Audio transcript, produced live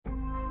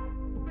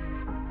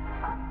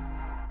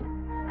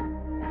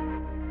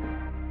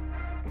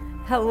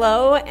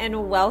Hello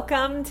and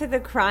welcome to the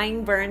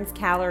Crying Burns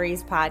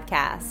Calories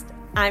podcast.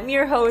 I'm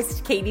your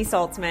host, Katie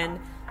Saltzman,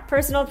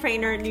 personal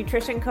trainer,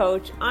 nutrition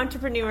coach,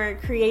 entrepreneur,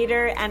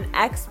 creator, and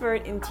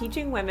expert in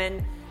teaching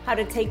women how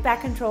to take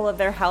back control of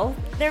their health,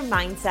 their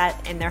mindset,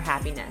 and their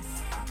happiness.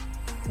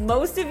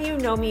 Most of you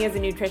know me as a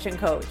nutrition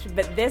coach,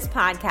 but this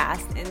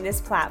podcast and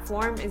this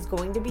platform is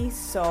going to be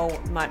so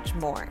much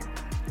more.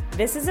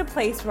 This is a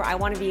place where I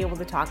want to be able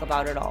to talk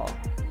about it all.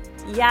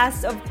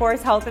 Yes, of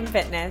course, health and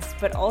fitness,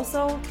 but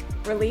also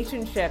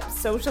relationships,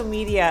 social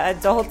media,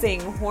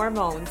 adulting,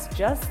 hormones,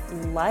 just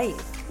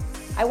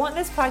life. I want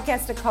this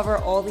podcast to cover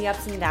all the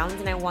ups and downs,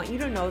 and I want you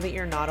to know that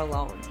you're not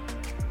alone.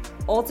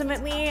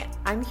 Ultimately,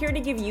 I'm here to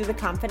give you the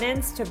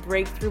confidence to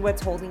break through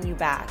what's holding you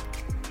back,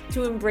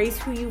 to embrace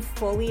who you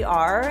fully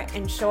are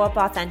and show up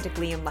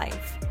authentically in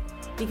life.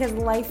 Because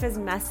life is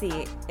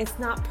messy, it's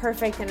not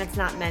perfect, and it's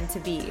not meant to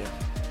be.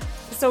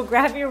 So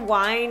grab your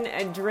wine,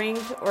 a drink,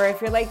 or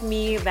if you're like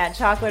me, that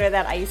chocolate or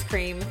that ice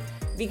cream,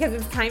 because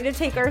it's time to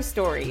take our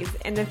stories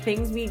and the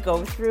things we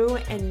go through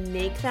and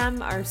make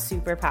them our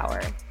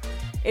superpower.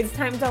 It's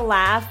time to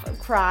laugh,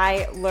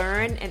 cry,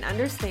 learn, and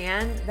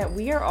understand that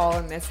we are all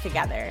in this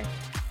together.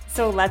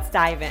 So let's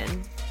dive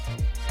in.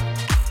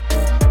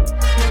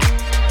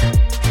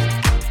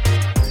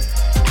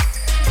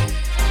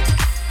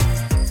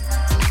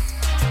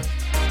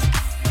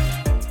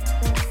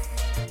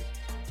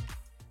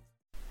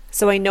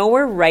 So I know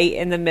we're right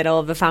in the middle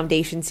of the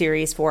foundation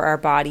series for our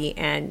body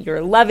and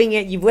you're loving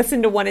it. You've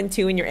listened to 1 and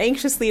 2 and you're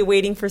anxiously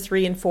awaiting for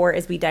 3 and 4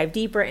 as we dive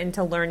deeper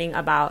into learning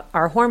about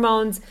our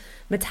hormones,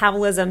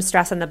 metabolism,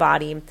 stress on the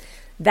body.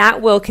 That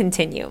will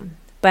continue.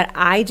 But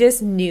I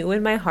just knew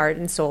in my heart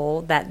and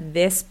soul that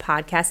this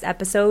podcast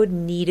episode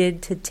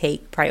needed to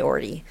take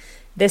priority.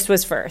 This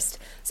was first.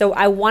 So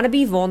I want to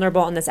be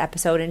vulnerable in this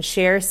episode and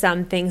share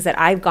some things that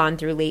I've gone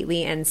through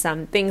lately and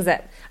some things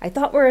that I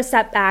thought were a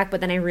setback,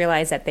 but then I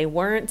realized that they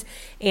weren't,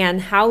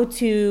 and how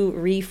to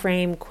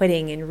reframe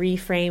quitting and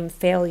reframe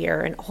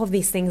failure and all of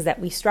these things that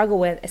we struggle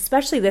with,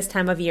 especially this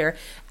time of year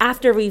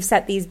after we've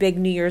set these big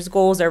New Year's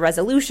goals or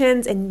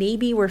resolutions and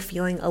maybe we're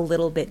feeling a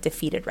little bit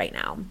defeated right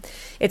now.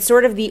 It's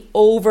sort of the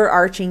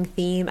overarching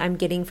theme I'm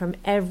getting from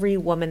every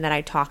woman that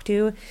I talk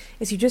to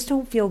is you just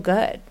don't feel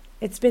good.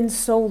 It's been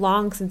so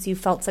long since you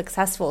felt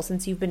successful,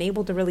 since you've been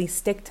able to really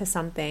stick to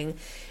something.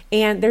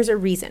 And there's a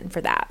reason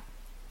for that.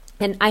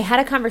 And I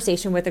had a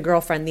conversation with a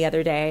girlfriend the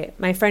other day,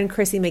 my friend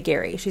Chrissy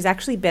McGarry. She's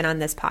actually been on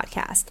this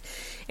podcast.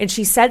 And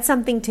she said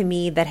something to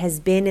me that has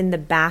been in the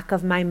back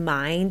of my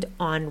mind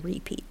on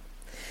repeat.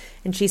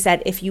 And she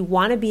said, if you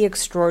want to be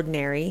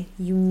extraordinary,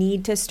 you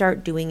need to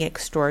start doing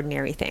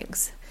extraordinary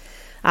things.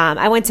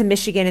 I went to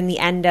Michigan in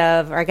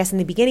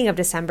the beginning of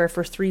December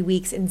for 3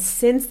 weeks. And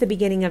since the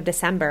beginning of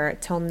December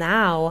till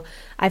now,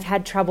 I've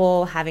had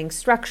trouble having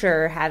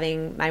structure,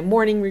 having my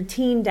morning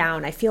routine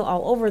down. I feel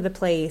all over the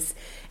place.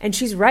 And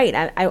she's right.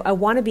 I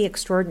want to be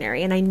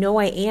extraordinary. And I know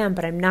I am,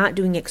 but I'm not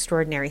doing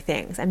extraordinary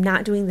things. I'm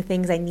not doing the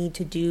things I need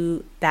to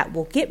do that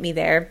will get me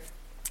there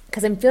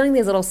because I'm feeling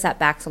these little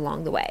setbacks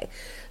along the way.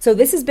 So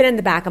this has been in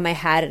the back of my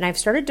head, and I've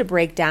started to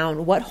break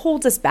down what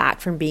holds us back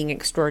from being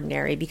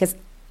extraordinary, because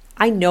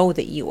I know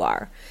that you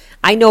are.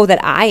 I know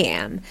that I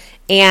am.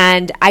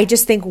 And I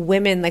just think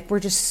women, we're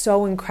just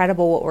so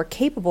incredible what we're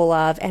capable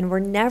of, and we're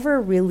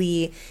never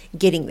really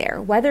getting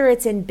there. Whether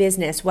it's in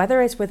business,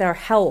 whether it's with our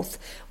health,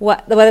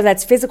 whether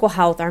that's physical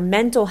health, our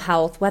mental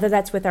health, whether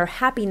that's with our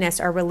happiness,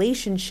 our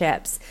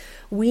relationships,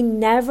 we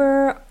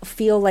never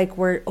feel like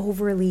we're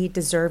overly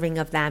deserving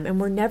of them,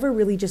 and we're never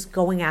really just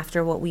going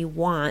after what we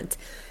want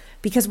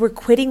because we're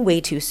quitting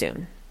way too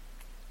soon.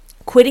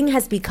 Quitting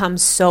has become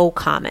so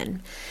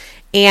common.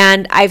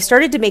 And I've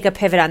started to make a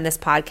pivot on this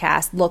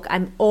podcast. Look,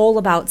 I'm all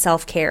about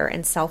self-care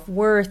and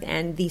self-worth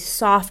and these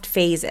soft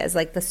phases,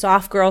 like the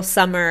soft girl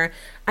summer.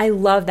 I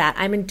love that.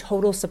 I'm in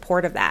total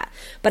support of that.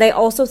 But I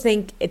also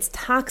think it's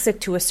toxic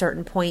to a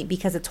certain point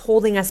because it's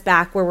holding us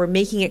back, where we're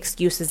making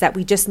excuses that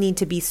we just need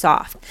to be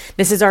soft.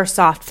 This is our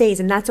soft phase,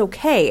 and that's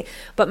okay.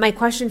 But my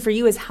question for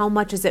you is, how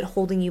much is it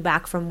holding you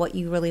back from what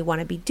you really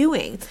want to be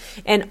doing?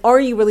 And are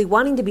you really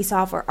wanting to be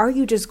soft, or are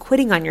you just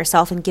quitting on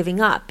yourself and giving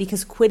up?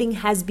 Because quitting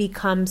has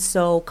become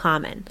so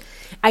common.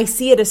 I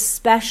see it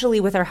especially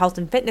with our health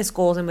and fitness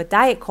goals and with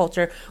diet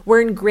culture.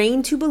 We're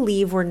ingrained to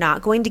believe we're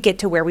not going to get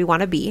to where we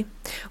want to be.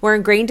 We're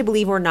ingrained to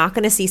believe we're not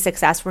going to see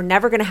success. We're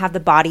never going to have the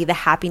body, the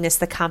happiness,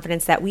 the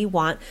confidence that we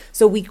want.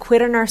 So we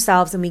quit on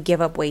ourselves and we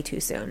give up way too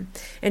soon.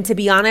 And to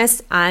be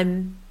honest,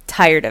 I'm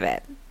tired of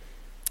it.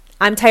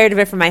 I'm tired of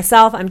it for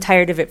myself. I'm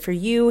tired of it for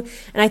you.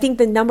 And I think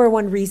the number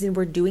one reason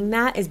we're doing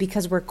that is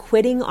because we're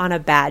quitting on a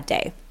bad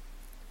day.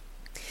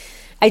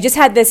 I just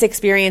had this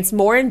experience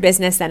more in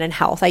business than in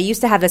health. I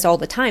used to have this all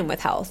the time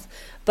with health,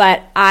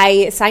 but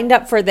I signed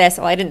up for this.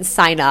 Well, I didn't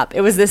sign up. It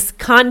was this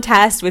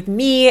contest with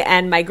me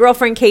and my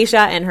girlfriend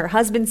Keisha and her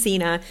husband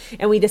Sina,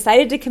 and we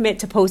decided to commit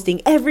to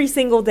posting every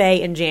single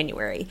day in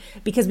January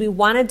because we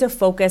wanted to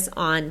focus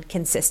on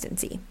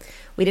consistency.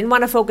 We didn't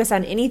want to focus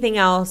on anything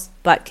else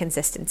but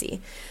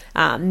consistency.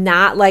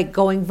 Not like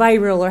going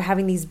viral or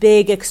having these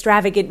big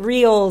extravagant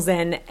reels.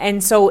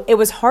 And so it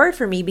was hard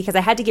for me because I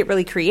had to get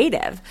really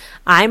creative.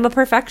 I'm a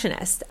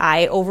perfectionist.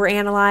 I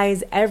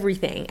overanalyze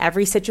everything,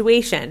 every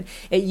situation.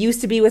 It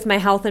used to be with my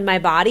health and my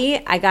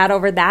body. I got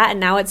over that and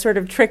now it's sort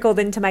of trickled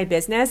into my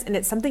business. And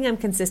it's something I'm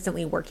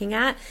consistently working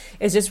at,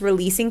 is just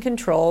releasing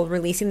control,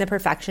 releasing the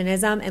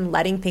perfectionism and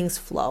letting things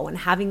flow and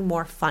having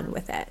more fun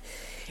with it.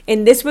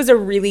 And this was a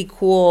really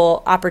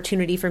cool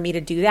opportunity for me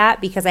to do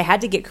that because I had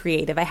to get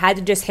creative. I had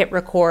to just hit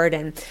record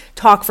and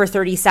talk for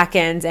 30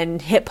 seconds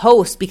and hit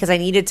post because I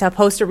needed to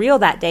post a reel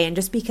that day and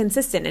just be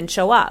consistent and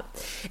show up.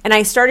 And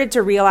I started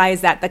to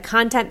realize that the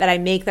content that I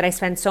make that I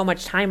spend so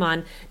much time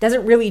on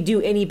doesn't really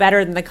do any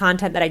better than the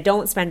content that I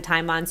don't spend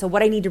time on. So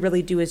what I need to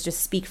really do is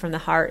just speak from the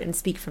heart and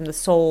speak from the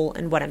soul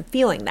and what I'm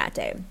feeling that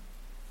day.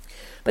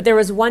 But there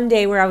was one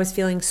day where I was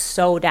feeling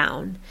so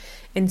down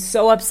and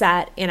so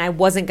upset, and I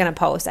wasn't going to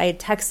post. I had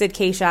texted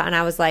Keisha and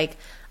I was like,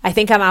 I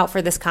think I'm out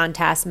for this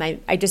contest.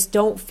 I just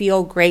don't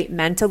feel great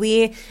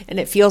mentally and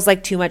it feels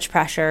like too much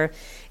pressure.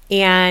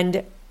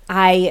 And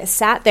I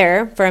sat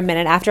there for a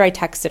minute after I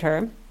texted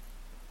her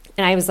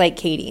and I was like,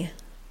 Katie,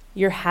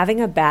 you're having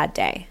a bad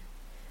day.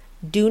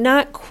 Do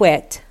not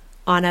quit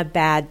on a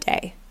bad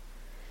day.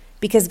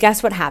 Because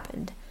guess what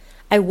happened?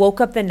 I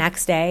woke up the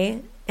next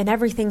day and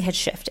everything had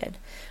shifted.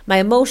 My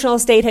emotional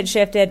state had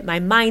shifted. My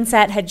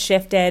mindset had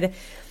shifted.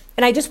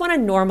 And I just want to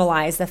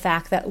normalize the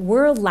fact that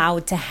we're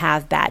allowed to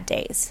have bad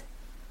days.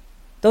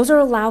 Those are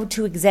allowed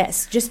to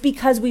exist. Just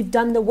because we've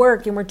done the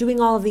work and we're doing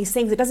all of these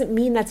things, it doesn't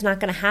mean that's not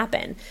going to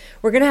happen.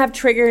 We're going to have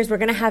triggers. We're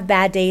going to have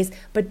bad days,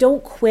 but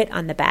don't quit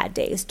on the bad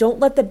days. Don't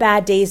let the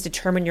bad days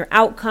determine your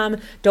outcome.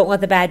 Don't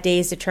let the bad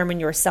days determine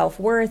your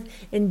self-worth.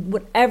 And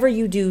whatever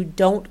you do,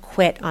 don't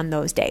quit on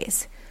those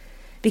days.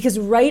 Because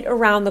right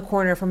around the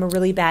corner from a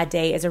really bad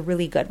day is a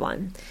really good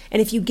one.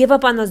 And if you give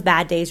up on those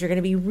bad days, you're going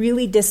to be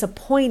really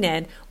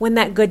disappointed when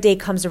that good day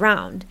comes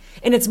around.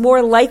 And it's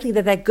more likely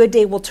that that good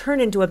day will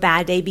turn into a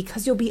bad day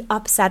because you'll be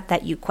upset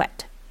that you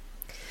quit.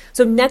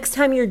 So next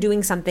time you're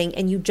doing something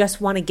and you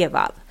just want to give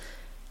up,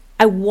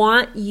 I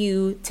want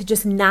you to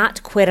just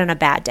not quit on a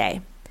bad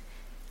day.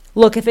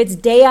 Look, if it's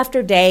day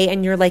after day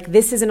and you're like,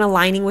 this isn't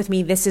aligning with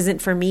me, this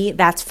isn't for me,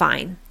 that's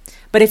fine.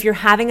 But if you're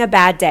having a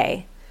bad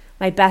day,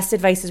 my best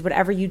advice is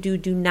whatever you do,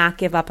 do not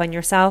give up on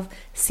yourself.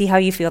 See how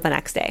you feel the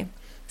next day.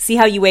 See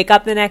how you wake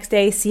up the next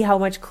day. See how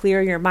much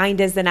clearer your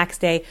mind is the next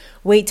day.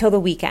 Wait till the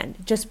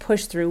weekend. Just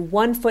push through,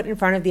 one foot in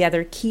front of the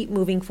other. Keep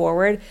moving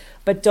forward,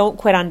 but don't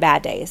quit on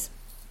bad days.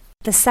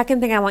 The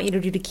second thing I want you to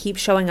do to keep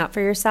showing up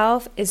for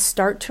yourself is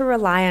start to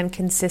rely on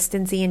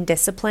consistency and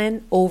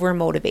discipline over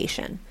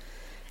motivation.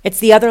 It's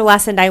the other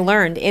lesson I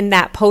learned in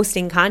that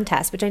posting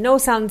contest, which I know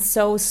sounds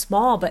so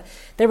small, but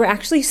there were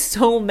actually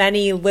so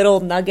many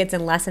little nuggets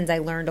and lessons I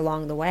learned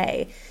along the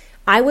way.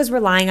 I was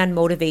relying on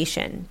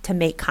motivation to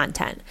make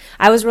content.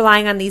 I was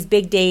relying on these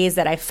big days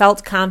that I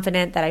felt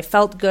confident, that I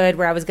felt good,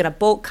 where I was going to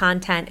bulk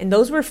content, and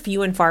those were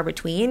few and far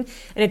between.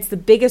 And it's the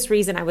biggest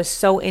reason I was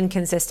so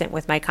inconsistent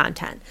with my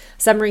content.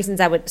 Some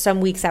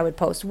weeks I would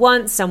post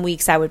once, some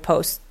weeks I would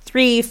post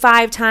 3,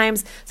 5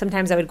 times.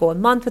 Sometimes I would go a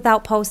month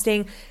without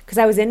posting because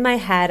I was in my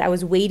head. I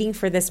was waiting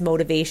for this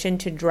motivation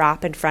to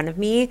drop in front of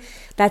me.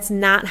 That's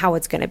not how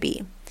it's going to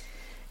be.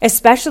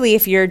 Especially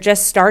if you're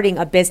just starting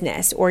a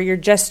business or you're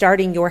just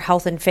starting your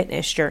health and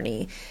fitness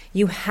journey,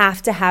 you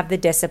have to have the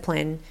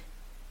discipline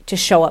to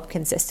show up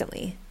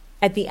consistently.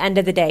 At the end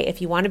of the day, if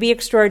you want to be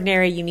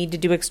extraordinary, you need to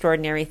do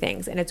extraordinary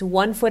things. And it's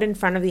one foot in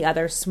front of the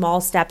other,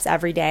 small steps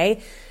every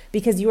day,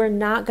 because you are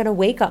not going to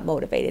wake up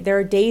motivated. There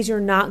are days you're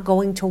not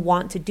going to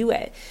want to do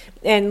it.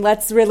 And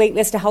let's relate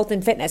this to health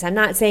and fitness. I'm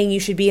not saying you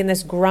should be in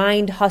this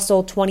grind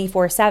hustle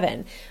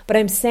 24/7, but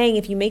I'm saying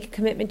if you make a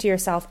commitment to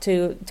yourself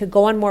to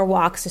go on more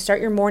walks, to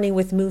start your morning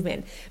with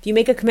movement, if you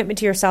make a commitment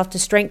to yourself to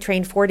strength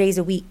train 4 days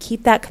a week,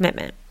 keep that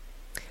commitment.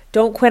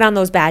 Don't quit on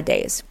those bad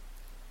days.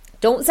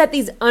 Don't set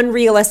these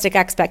unrealistic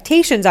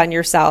expectations on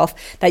yourself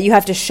that you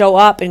have to show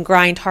up and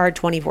grind hard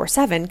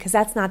 24/7, because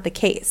that's not the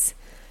case.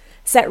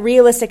 Set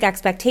realistic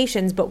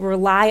expectations, but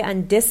rely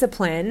on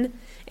discipline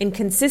and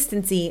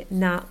consistency,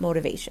 not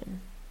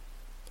motivation.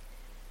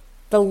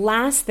 The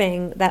last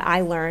thing that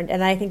I learned,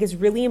 and I think is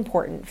really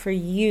important for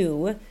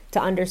you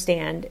to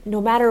understand, no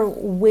matter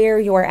where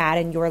you're at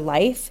in your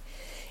life,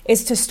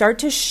 is to start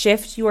to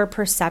shift your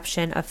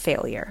perception of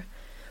failure.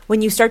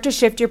 When you start to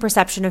shift your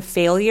perception of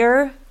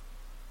failure,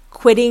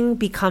 quitting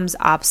becomes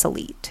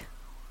obsolete.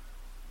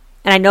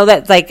 And I know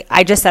that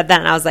I just said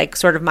that and I was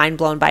sort of mind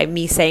blown by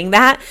me saying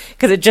that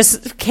because it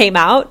just came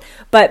out.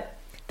 But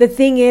the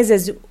thing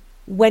is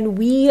when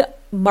we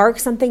mark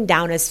something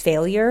down as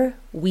failure,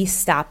 we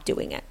stop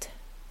doing it.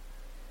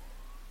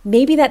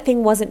 Maybe that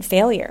thing wasn't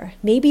failure.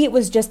 Maybe it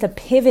was just a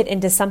pivot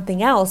into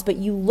something else, but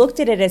you looked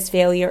at it as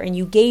failure and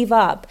you gave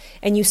up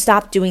and you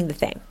stopped doing the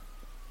thing.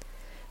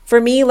 For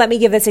me, let me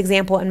give this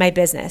example in my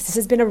business. This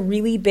has been a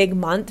really big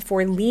month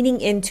for leaning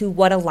into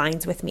what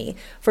aligns with me,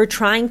 for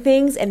trying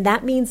things, and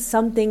that means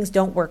some things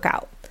don't work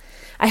out.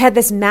 I had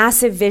this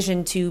massive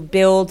vision to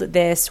build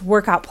this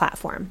workout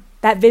platform.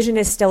 That vision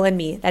is still in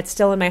me. That's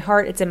still in my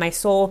heart. It's in my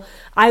soul.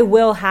 I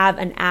will have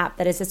an app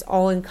that is this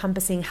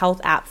all-encompassing health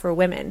app for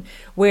women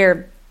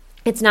where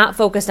it's not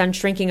focused on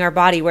shrinking our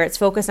body, where it's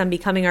focused on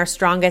becoming our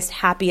strongest,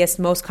 happiest,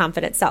 most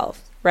confident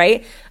self,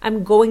 right?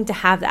 I'm going to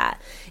have that.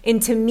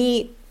 And to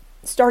me,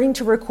 starting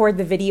to record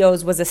the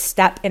videos was a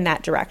step in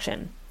that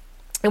direction.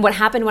 And what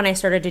happened when I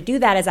started to do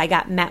that is I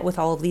got met with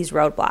all of these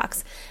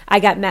roadblocks. I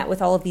got met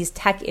with all of these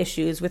tech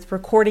issues with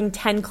recording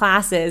 10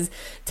 classes,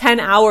 10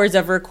 hours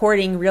of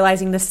recording,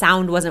 realizing the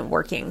sound wasn't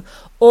working,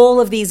 all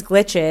of these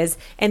glitches.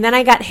 And then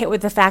I got hit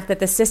with the fact that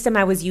the system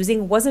I was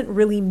using wasn't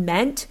really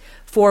meant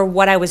for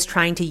what I was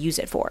trying to use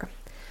it for.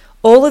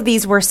 All of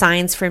these were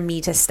signs for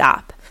me to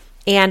stop.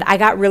 And I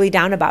got really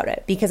down about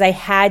it because I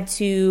had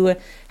to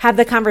have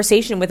the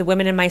conversation with the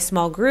women in my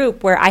small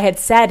group where I had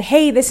said,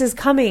 hey, this is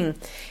coming.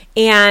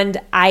 And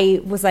I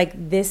was like,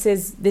 this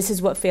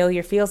is what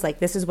failure feels like.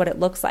 This is what it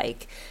looks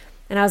like.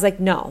 And I was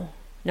like, no,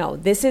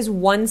 this is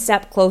one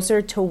step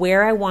closer to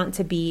where I want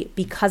to be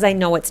because I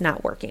know it's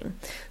not working.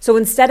 So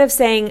instead of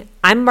saying,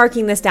 I'm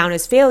marking this down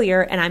as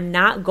failure and I'm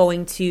not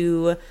going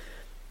to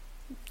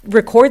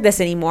record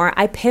this anymore,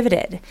 I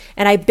pivoted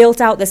and I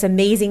built out this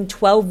amazing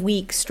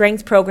 12-week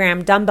strength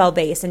program dumbbell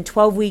base and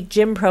 12-week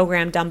gym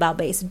program dumbbell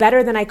base,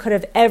 better than I could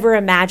have ever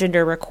imagined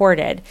or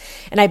recorded.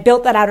 And I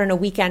built that out in a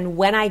weekend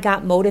when I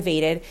got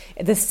motivated.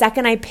 The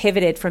second I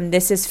pivoted from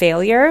this is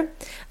failure,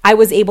 I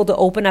was able to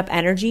open up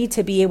energy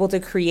to be able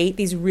to create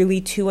these really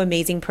two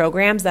amazing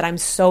programs that I'm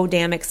so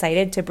damn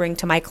excited to bring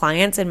to my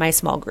clients in my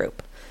small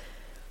group.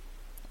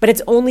 But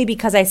it's only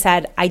because I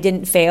said I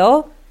didn't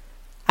fail.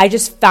 I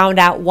just found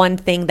out one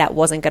thing that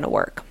wasn't going to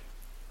work.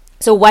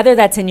 So whether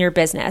that's in your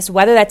business,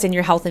 whether that's in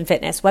your health and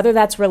fitness, whether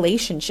that's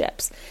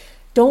relationships,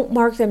 don't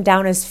mark them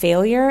down as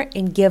failure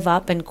and give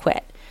up and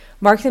quit.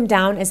 Mark them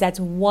down as that's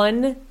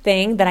one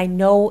thing that I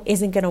know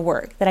isn't going to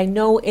work, that I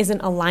know isn't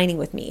aligning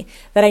with me,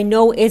 that I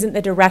know isn't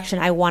the direction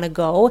I want to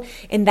go.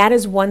 And that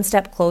is one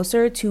step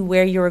closer to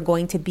where you are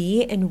going to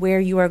be and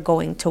where you are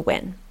going to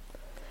win.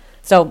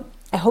 So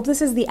I hope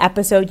this is the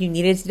episode you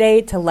needed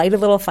today to light a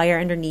little fire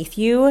underneath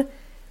you,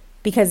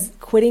 because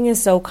quitting is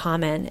so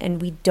common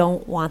and we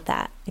don't want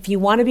that. If you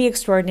want to be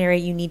extraordinary,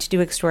 you need to do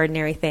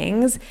extraordinary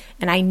things.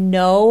 And I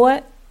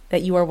know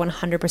that you are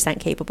 100%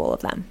 capable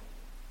of them.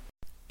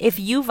 If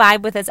you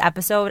vibe with this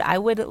episode, I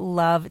would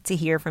love to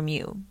hear from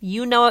you.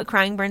 You know at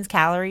Crying Burns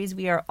Calories,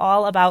 we are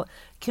all about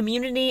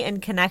community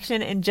and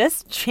connection and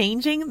just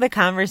changing the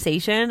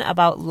conversation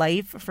about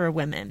life for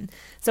women.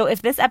 So if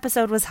this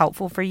episode was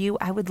helpful for you,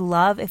 I would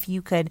love if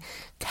you could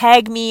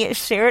tag me,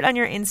 share it on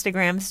your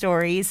Instagram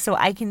stories so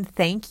I can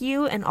thank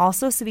you and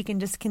also so we can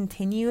just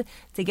continue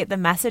to get the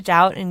message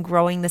out and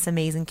growing this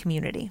amazing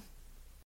community.